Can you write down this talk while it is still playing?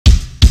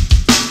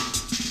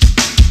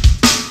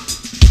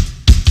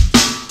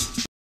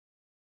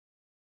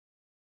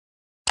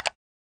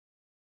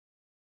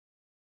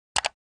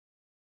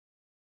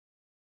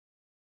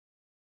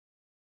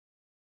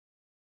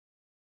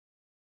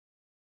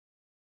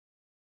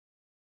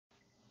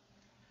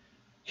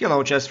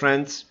Hello chess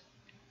friends!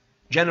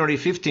 January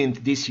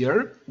 15th this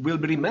year will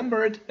be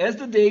remembered as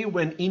the day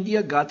when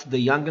India got the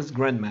youngest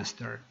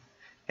Grandmaster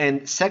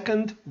and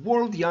second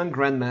world young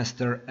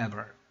Grandmaster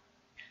ever.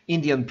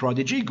 Indian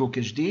prodigy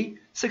Gukesh D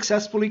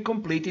successfully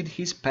completed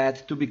his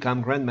path to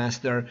become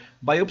Grandmaster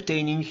by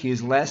obtaining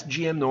his last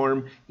GM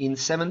norm in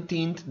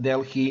 17th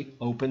Delhi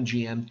Open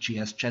GM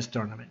chess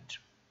tournament.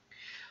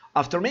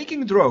 After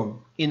making draw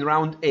in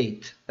round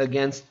 8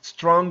 against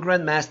strong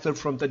Grandmaster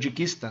from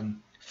Tajikistan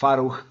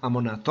Farrukh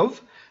Amonatov,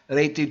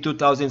 rated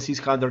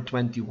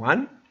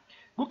 2621,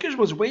 Gukesh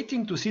was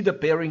waiting to see the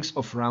pairings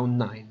of round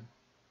 9.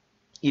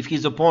 If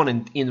his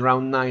opponent in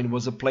round 9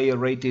 was a player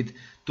rated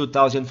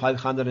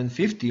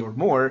 2550 or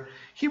more,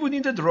 he would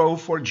need a draw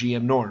for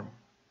GM norm.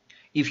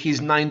 If his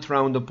 9th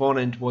round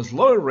opponent was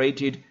lower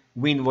rated,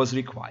 win was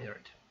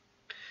required.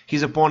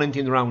 His opponent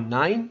in round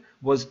 9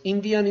 was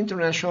Indian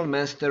International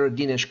Master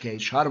Dinesh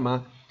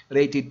Sharma,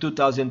 rated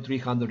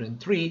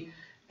 2303,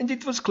 and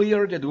it was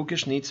clear that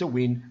Gukesh needs a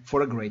win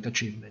for a great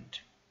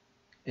achievement.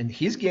 And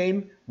his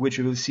game, which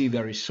we will see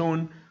very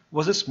soon,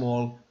 was a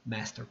small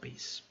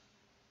masterpiece.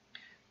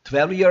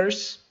 12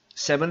 years,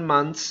 7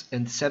 months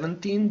and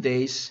 17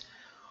 days,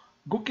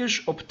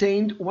 Gukesh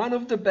obtained one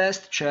of the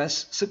best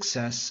chess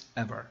success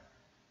ever.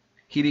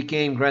 He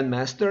became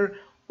Grandmaster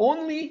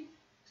only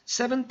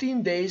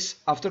 17 days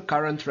after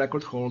current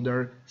record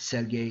holder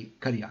Sergei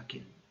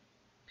Karyakin.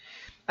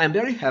 I'm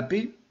very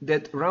happy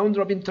that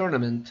round-robin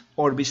tournament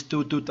Orbis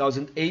 2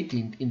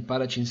 2018 in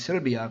Paraćin,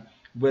 Serbia,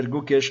 where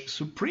Gukesh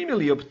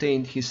supremely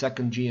obtained his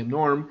second GM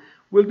norm,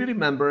 will be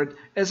remembered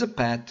as a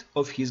path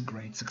of his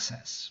great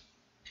success.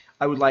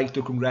 I would like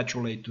to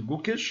congratulate to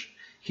Gukesh,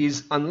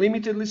 his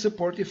unlimitedly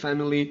supportive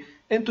family,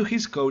 and to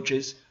his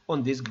coaches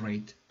on this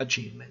great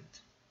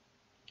achievement.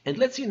 And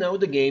let's see now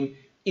the game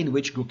in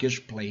which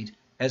Gukesh played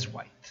as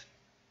white.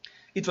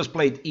 It was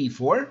played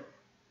e4,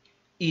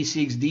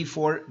 e6,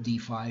 d4,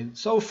 d5,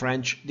 so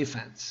French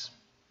defense.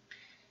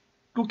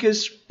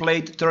 Gukesh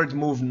played third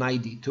move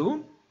knight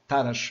d2,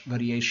 Tarrasch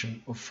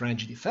variation of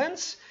French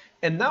defense,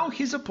 and now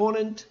his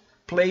opponent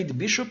played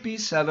bishop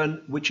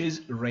e7, which is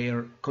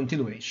rare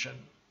continuation.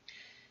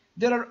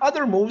 There are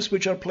other moves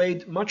which are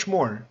played much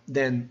more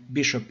than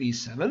bishop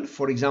e7,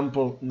 for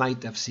example knight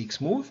f6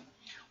 move,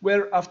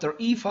 where after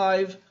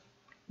e5,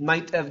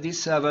 knight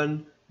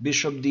fd7,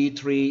 bishop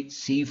d3,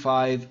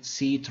 c5,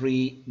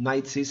 c3,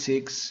 knight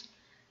c6,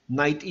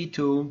 knight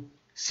e2,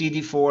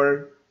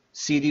 cd4,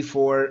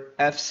 cd4,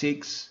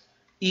 f6,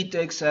 e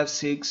takes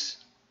f6,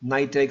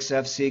 knight takes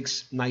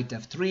f6, knight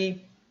f3,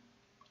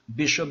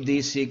 bishop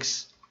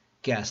d6,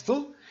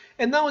 castle,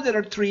 and now there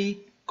are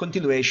three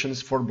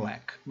continuations for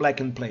black. Black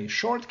can play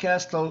short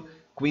castle,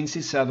 queen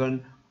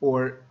c7,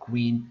 or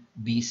queen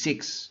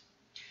b6.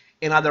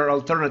 Another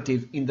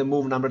alternative in the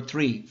move number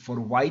 3 for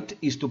white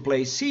is to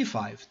play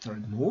c5,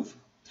 third move,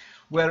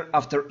 where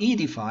after e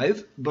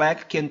d5,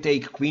 black can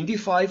take queen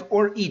d5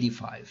 or e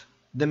d5.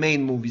 The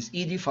main move is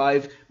e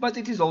d5, but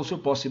it is also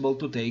possible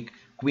to take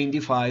queen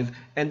d5,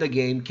 and the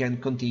game can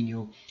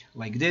continue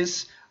like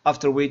this,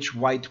 after which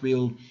white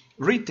will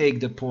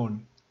retake the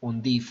pawn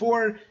on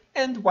d4,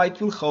 and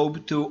white will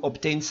hope to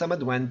obtain some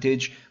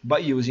advantage by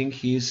using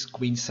his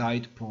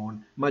queenside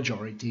pawn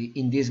majority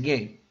in this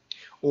game.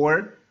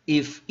 Or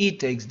if e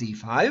takes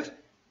d5,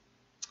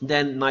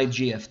 then knight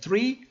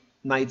gf3,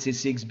 knight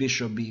c6,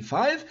 bishop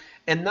b5,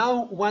 and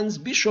now once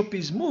bishop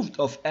is moved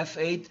of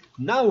f8,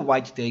 now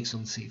white takes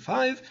on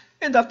c5,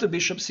 and after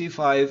bishop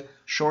c5,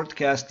 short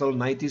castle,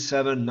 knight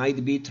e7, knight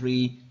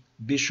b3,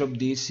 bishop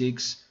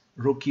d6,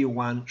 rook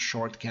e1,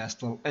 short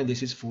castle, and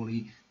this is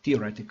fully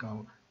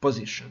theoretical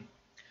position.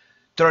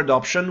 Third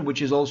option,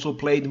 which is also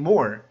played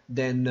more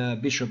than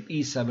bishop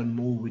e7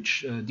 move,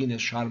 which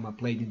Dinesh Sharma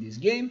played in this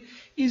game,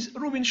 is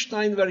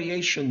Rubinstein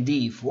variation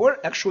d4.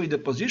 Actually, the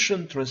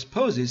position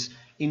transposes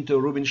into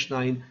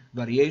Rubinstein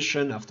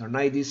variation after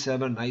knight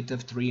d7, knight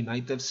f3,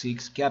 knight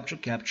f6, capture,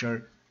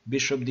 capture,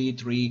 bishop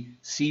d3,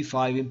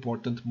 c5,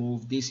 important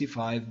move,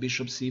 dc5,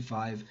 bishop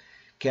c5,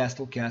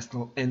 castle,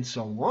 castle, and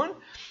so on.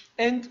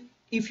 And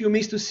if you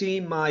missed to see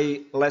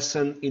my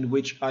lesson in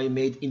which I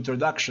made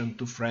introduction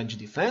to French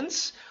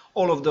defense,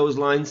 all of those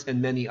lines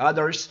and many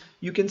others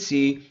you can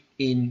see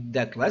in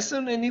that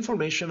lesson, and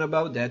information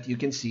about that you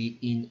can see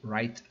in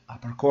right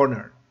upper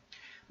corner.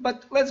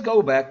 But let's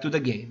go back to the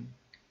game.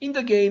 In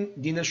the game,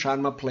 Dinesh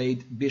Sharma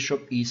played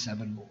bishop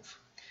e7 move.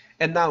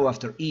 And now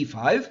after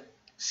e5,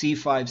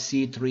 c5,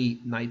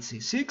 c3, knight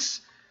c6,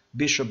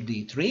 bishop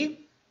d3,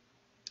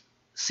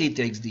 c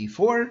takes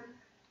d4,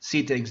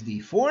 c takes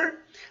d4.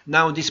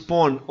 Now this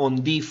pawn on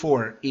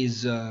d4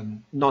 is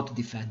not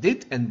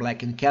defended, and black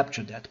can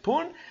capture that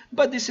pawn,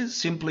 but this is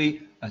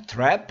simply a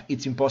trap.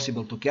 It's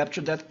impossible to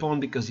capture that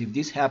pawn, because if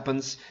this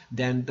happens,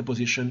 then the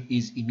position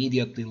is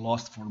immediately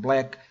lost for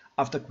black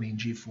after queen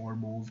g4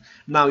 move.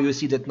 Now you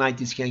see that knight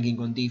is hanging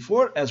on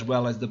d4 as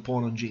well as the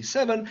pawn on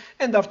g7,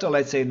 and after,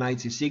 let's say, knight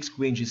c6,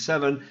 queen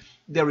g7,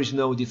 there is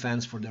no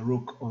defense for the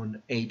rook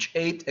on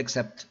h8,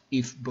 except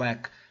if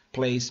black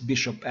plays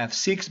bishop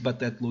f6, but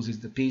that loses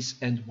the piece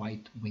and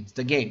white wins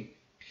the game.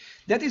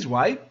 That is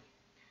why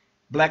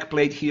Black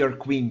played here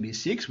queen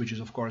b6, which is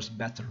of course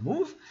better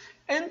move,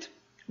 and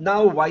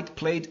now white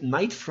played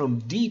knight from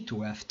d to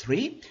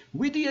f3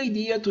 with the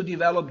idea to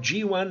develop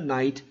g1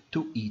 knight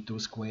to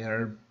e2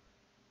 square.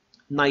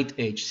 Knight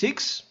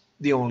h6,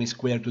 the only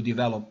square to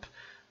develop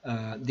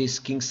this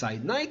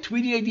kingside knight,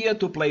 with the idea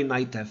to play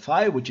knight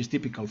f5, which is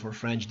typical for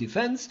French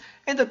defense,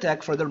 and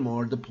attack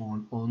furthermore the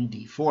pawn on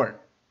d4.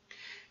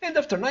 And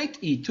after knight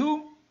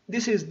e2,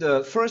 this is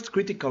the first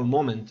critical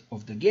moment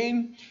of the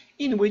game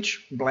in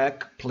which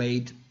black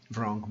played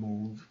wrong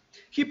move.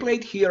 He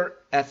played here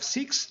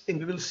f6, and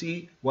we will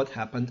see what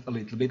happened a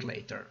little bit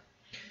later.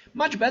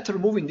 Much better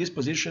move in this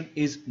position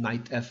is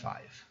knight f5.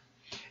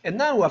 And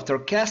now after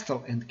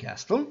castle and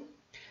castle,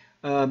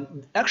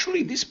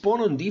 actually this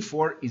pawn on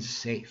d4 is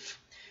safe,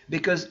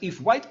 because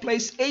if white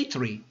plays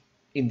a3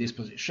 in this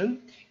position,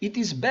 it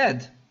is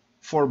bad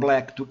for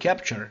black to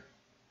capture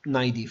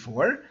knight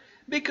d4,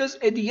 because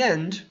at the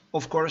end,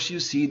 of course, you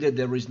see that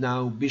there is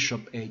now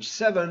bishop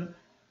h7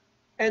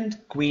 and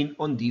queen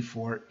on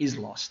d4 is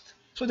lost.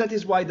 So that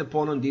is why the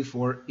pawn on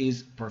d4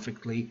 is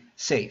perfectly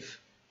safe.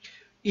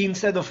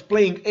 Instead of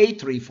playing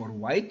a3 for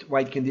white,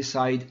 white can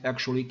decide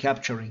actually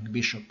capturing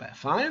bishop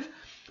f5,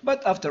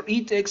 but after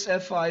e takes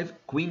f5,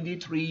 queen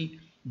d3,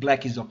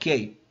 black is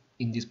okay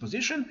in this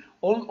position,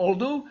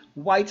 although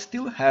white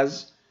still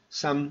has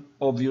some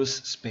obvious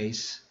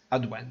space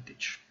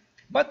advantage.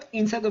 But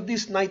instead of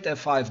this knight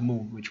f5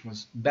 move, which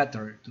was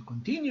better to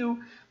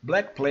continue,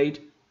 black played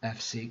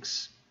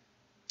f6.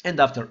 And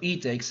after e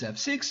takes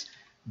f6,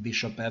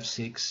 bishop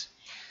f6.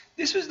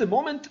 This was the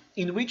moment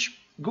in which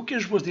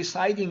Gukesh was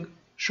deciding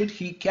should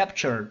he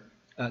capture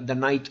the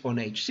knight on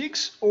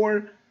h6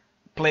 or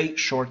play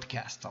short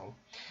castle.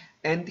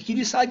 And he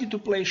decided to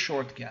play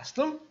short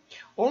castle,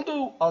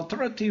 although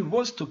alternative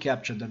was to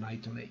capture the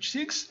knight on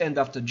h6 and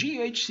after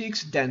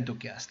gh6 then to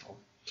castle.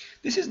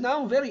 This is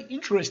now a very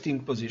interesting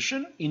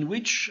position in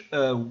which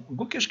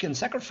Gukesh can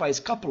sacrifice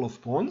a couple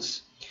of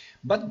pawns,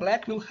 but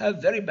black will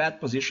have very bad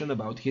position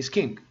about his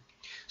king.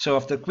 So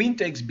after queen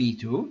takes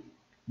b2,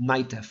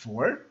 knight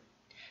f4,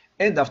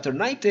 and after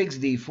knight takes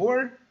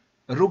d4,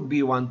 rook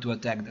b1 to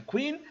attack the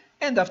queen,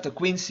 and after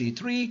queen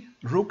c3,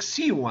 rook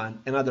c1,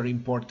 another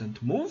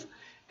important move,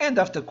 and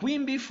after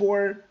queen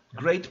b4,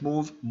 great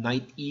move,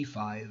 knight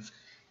e5,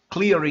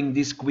 clearing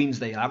this queen's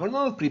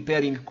diagonal,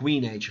 preparing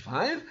queen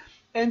h5,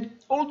 and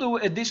although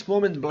at this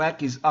moment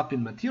black is up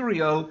in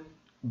material,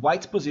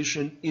 white's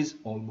position is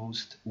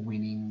almost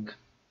winning.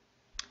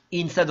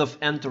 Instead of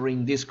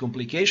entering these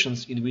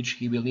complications in which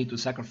he will need to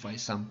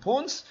sacrifice some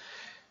pawns,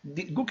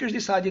 Gukesh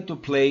decided to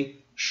play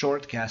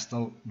short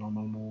castle,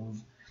 normal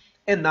move.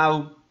 And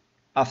now,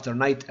 after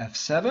knight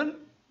f7,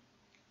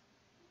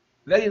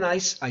 very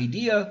nice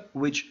idea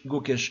which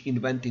Gukesh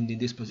invented in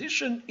this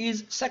position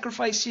is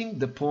sacrificing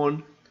the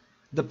pawn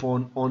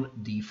on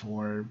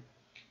d4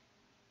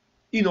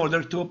 in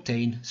order to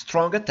obtain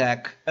strong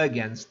attack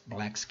against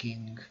black's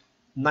king.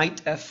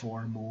 Knight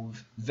f4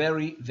 move,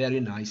 very, very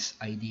nice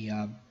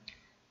idea.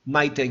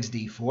 Knight takes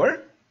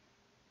d4,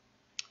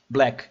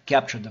 black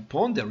captured the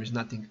pawn, there is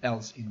nothing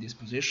else in this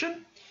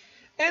position,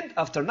 and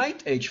after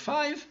knight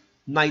h5,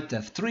 knight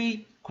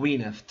f3,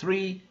 queen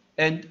f3,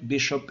 and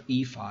bishop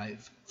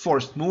e5.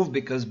 Forced move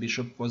because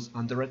bishop was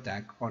under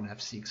attack on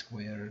f6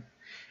 square.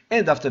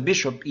 And after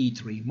bishop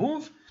e3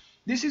 move,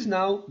 this is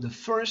now the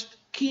first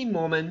key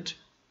moment,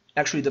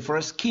 actually the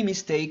first key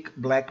mistake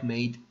black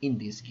made in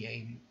this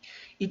game.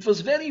 It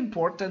was very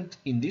important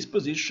in this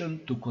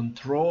position to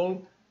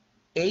control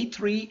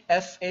a3,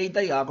 fa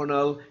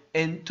diagonal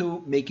and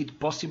to make it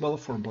possible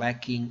for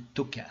black king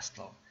to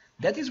castle.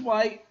 That is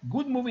why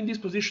good move in this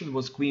position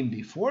was queen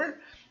b4,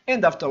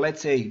 and after,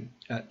 let's say,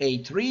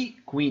 a3,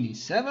 queen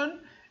e7,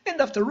 and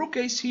after rook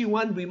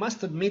ac1, we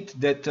must admit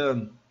that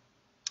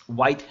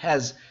white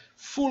has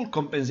full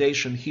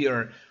compensation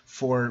here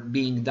for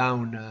being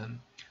down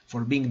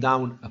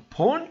a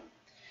pawn,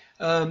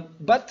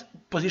 but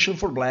position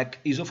for black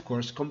is of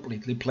course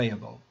completely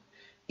playable.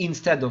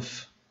 Instead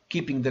of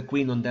keeping the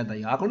queen on that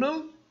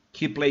diagonal,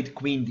 he played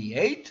queen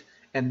d8,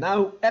 and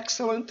now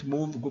excellent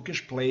move,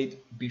 Gukesh played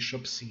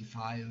bishop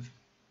c5.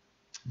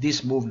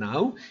 This move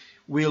now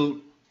will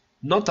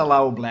not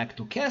allow black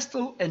to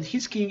castle, and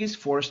his king is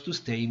forced to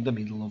stay in the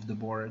middle of the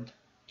board.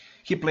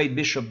 He played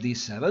bishop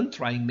d7,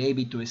 trying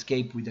maybe to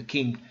escape with the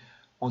king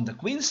on the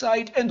queen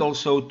side and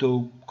also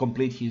to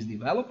complete his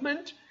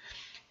development.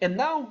 And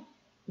now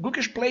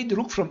Gukesh played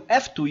rook from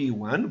f to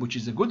e1, which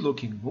is a good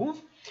looking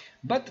move,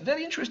 but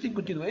very interesting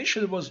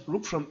continuation was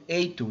rook from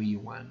a to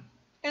e1.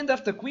 And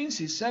after queen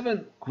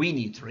c7, queen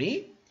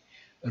e3,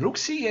 rook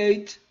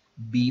c8,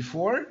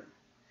 b4,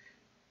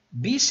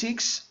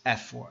 b6,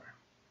 f4.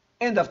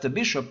 And after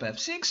bishop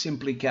f6,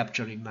 simply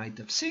capturing knight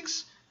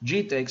f6,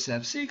 g takes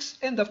f6,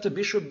 and after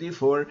bishop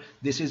d4,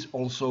 this is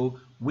also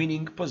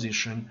winning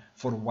position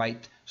for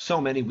white, so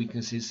many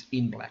weaknesses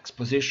in black's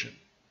position.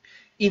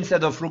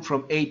 Instead of rook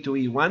from a to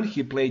e1,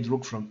 he played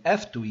rook from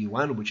f to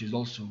e1, which is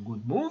also a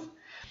good move.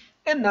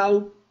 And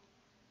now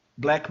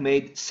black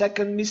made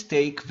second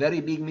mistake,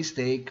 very big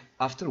mistake,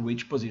 after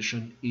which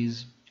position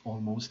is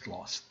almost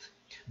lost.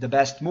 The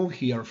best move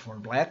here for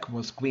black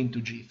was queen to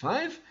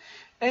g5,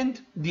 and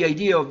the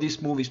idea of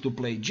this move is to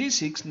play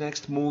g6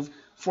 next move,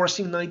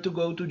 forcing knight to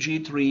go to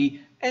g3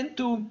 and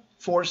to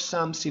force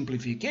some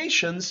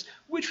simplifications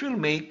which will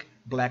make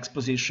black's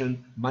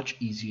position much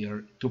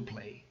easier to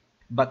play.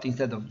 But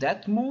instead of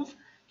that move,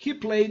 he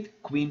played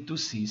queen to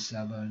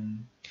c7.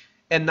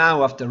 And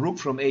now after rook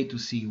from a to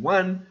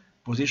c1,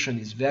 position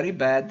is very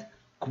bad.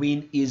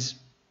 Queen is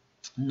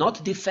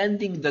not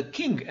defending the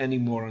king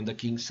anymore on the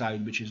king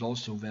side, which is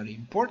also very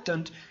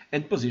important,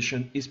 and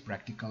position is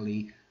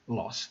practically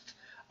lost.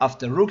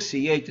 After rook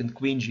c8 and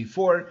queen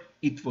g4,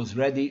 it was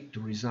ready to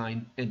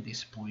resign at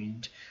this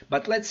point.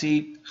 But let's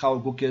see how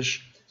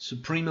Gukesh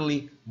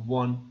supremely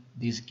won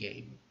this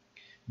game.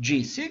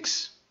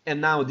 g6,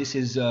 and now this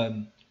is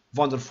a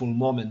wonderful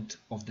moment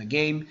of the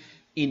game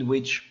in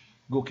which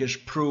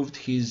Gukesh proved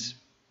his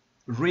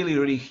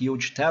really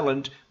huge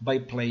talent by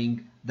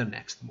playing the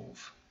next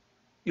move.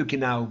 You can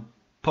now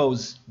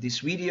pause this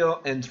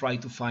video and try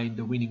to find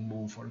the winning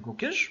move for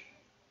Gukesh.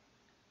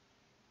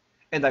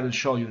 And I will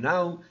show you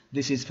now.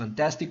 This is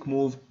fantastic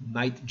move,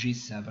 knight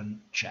g7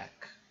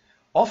 check.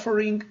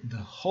 Offering the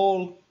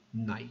whole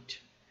knight.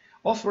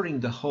 Offering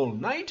the whole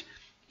knight.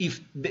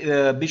 If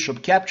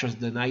bishop captures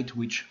the knight,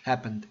 which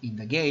happened in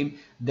the game,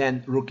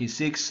 then rook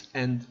e6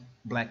 and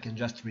black can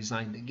just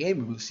resign the game.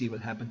 We will see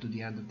what happened to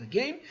the end of the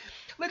game.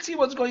 Let's see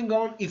what's going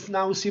on if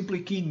now simply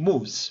king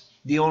moves.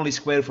 The only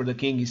square for the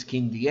king is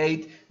king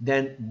d8,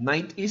 then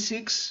knight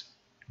e6,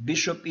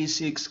 bishop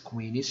e6,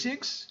 queen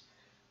e6,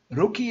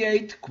 rook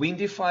e8, queen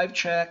d5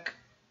 check,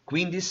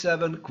 queen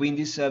d7, queen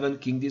d7,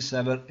 king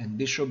d7, and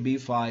bishop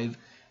b5.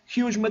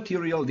 Huge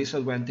material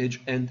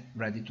disadvantage and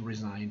ready to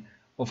resign.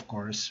 Of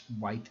course,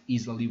 white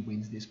easily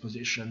wins this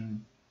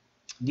position.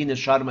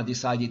 Dinesh Sharma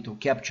decided to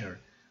capture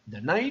the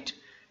knight,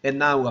 and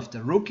now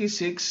after rook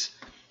e6,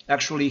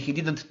 actually he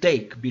didn't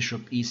take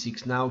bishop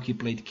e6, now he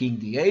played king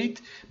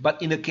d8,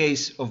 but in the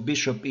case of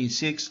bishop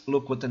e6,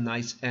 look what a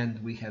nice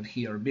end we have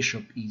here,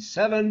 bishop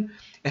e7,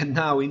 and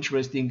now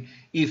interesting,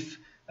 if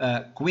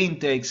queen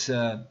takes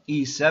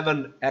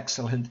e7,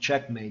 excellent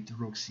checkmate,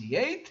 rook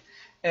c8,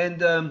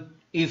 and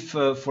if,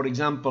 for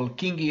example,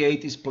 king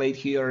e8 is played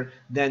here,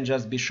 then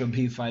just bishop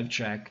b5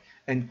 check,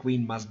 and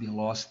queen must be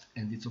lost,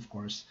 and it's of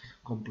course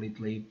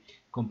completely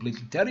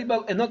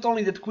terrible. And not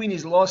only that queen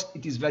is lost,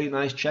 it is very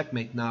nice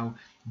checkmate now,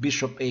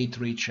 bishop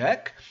a3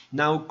 check.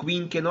 Now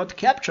queen cannot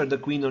capture the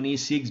queen on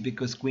e6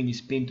 because queen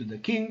is pinned to the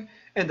king,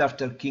 and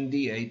after king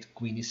d8,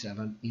 queen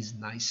e7 is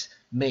nice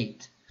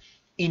mate.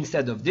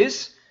 Instead of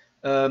this,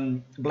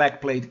 black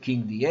played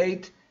king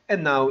d8,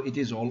 and now it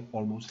is all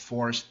almost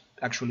forced.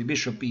 Actually,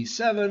 bishop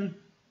e7,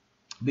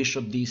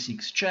 bishop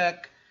d6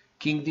 check,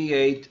 king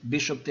d8,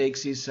 bishop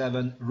takes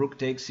e7, rook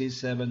takes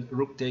e7,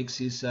 rook takes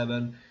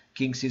e7,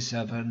 king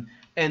c7,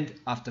 and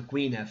after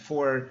queen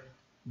f4,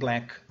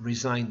 black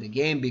resigned the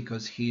game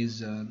because he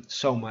is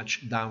so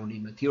much down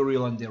in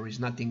material and there is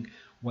nothing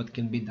what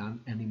can be done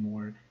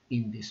anymore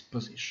in this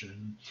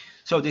position.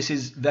 So this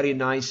is very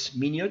nice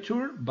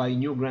miniature by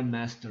new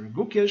Grandmaster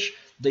Gukesh,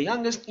 the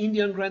youngest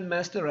Indian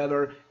Grandmaster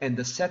ever and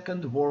the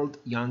second world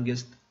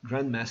youngest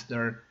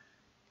Grandmaster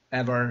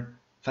ever.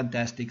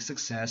 Fantastic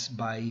success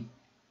by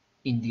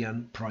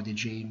Indian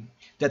prodigy.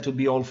 That would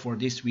be all for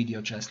this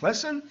video chess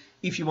lesson.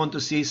 If you want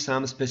to see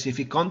some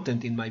specific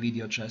content in my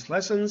video chess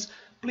lessons,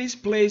 please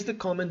place the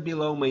comment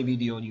below my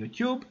video on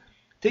YouTube.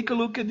 Take a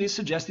look at these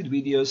suggested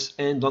videos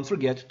and don't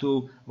forget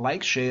to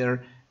like,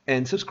 share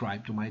and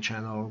subscribe to my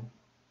channel.